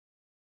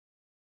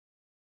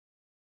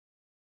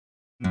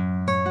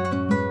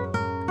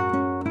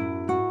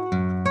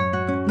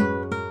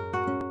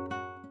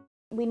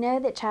We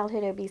know that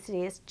childhood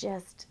obesity is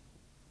just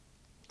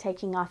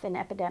taking off in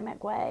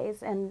epidemic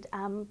ways, and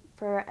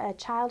for a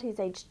child who's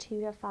aged 2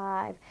 to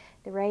 5,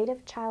 the rate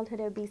of childhood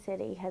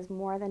obesity has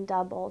more than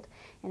doubled,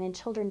 and in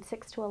children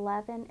 6 to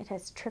 11, it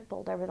has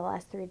tripled over the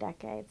last 3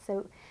 decades.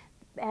 So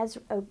as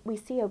we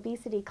see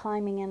obesity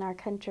climbing in our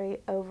country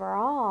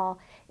overall,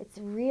 it's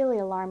really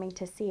alarming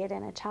to see it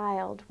in a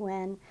child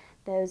when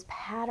those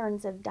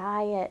patterns of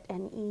diet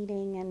and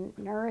eating and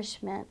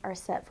nourishment are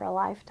set for a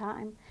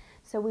lifetime.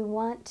 So we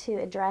want to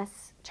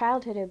address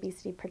childhood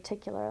obesity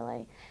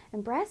particularly.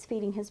 And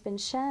breastfeeding has been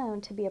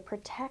shown to be a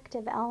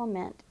protective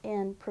element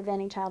in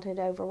preventing childhood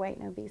overweight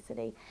and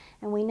obesity.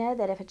 And we know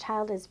that if a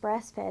child is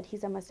breastfed,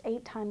 he's almost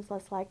 8 times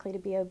less likely to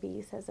be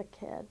obese as a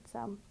kid.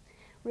 So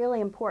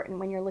really important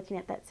when you're looking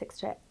at that 6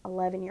 to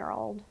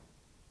 11-year-old.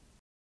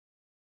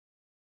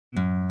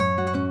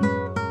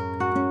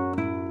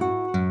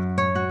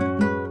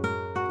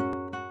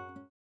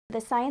 The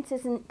science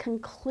isn't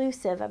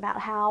conclusive about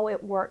how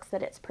it works,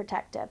 that it's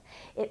protective.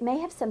 It may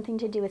have something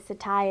to do with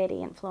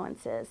satiety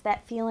influences,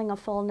 that feeling of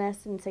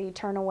fullness, and so you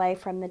turn away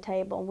from the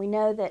table. We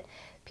know that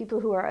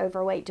people who are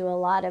overweight do a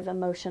lot of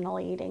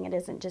emotional eating. It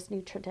isn't just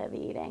nutritive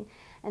eating.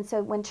 And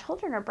so when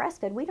children are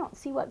breastfed, we don't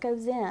see what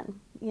goes in.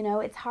 You know,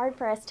 it's hard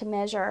for us to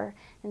measure.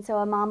 And so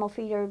a mom will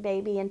feed her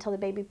baby until the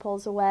baby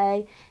pulls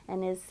away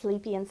and is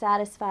sleepy and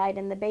satisfied,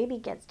 and the baby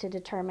gets to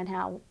determine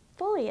how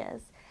full he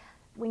is.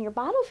 When you're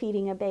bottle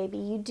feeding a baby,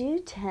 you do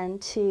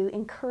tend to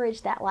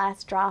encourage that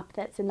last drop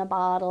that's in the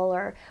bottle,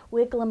 or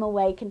wiggle him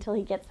awake until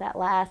he gets that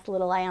last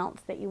little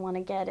ounce that you want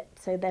to get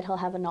so that he'll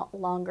have a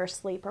longer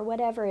sleep, or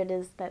whatever it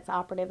is that's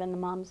operative in the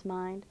mom's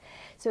mind.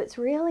 So it's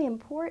really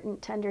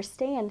important to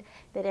understand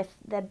that if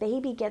the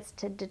baby gets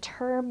to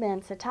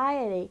determine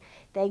satiety,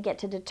 they get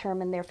to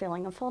determine their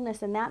feeling of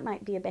fullness, and that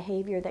might be a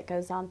behavior that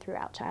goes on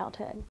throughout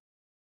childhood.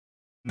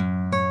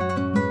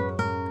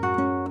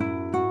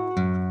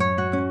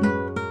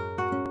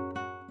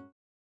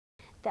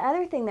 The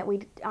other thing that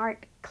we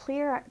aren't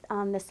clear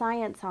on the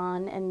science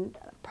on, and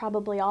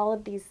probably all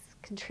of these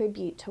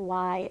contribute to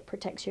why it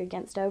protects you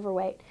against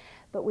overweight,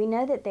 but we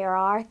know that there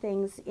are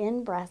things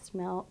in breast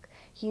milk,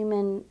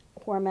 human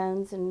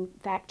hormones and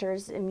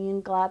factors,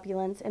 immune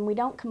globulins, and we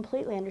don't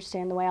completely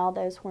understand the way all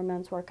those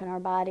hormones work in our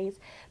bodies,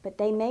 but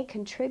they may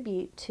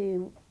contribute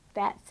to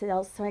fat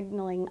cell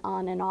signaling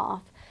on and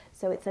off.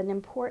 So it's an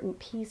important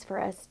piece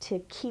for us to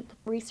keep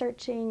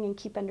researching and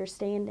keep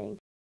understanding.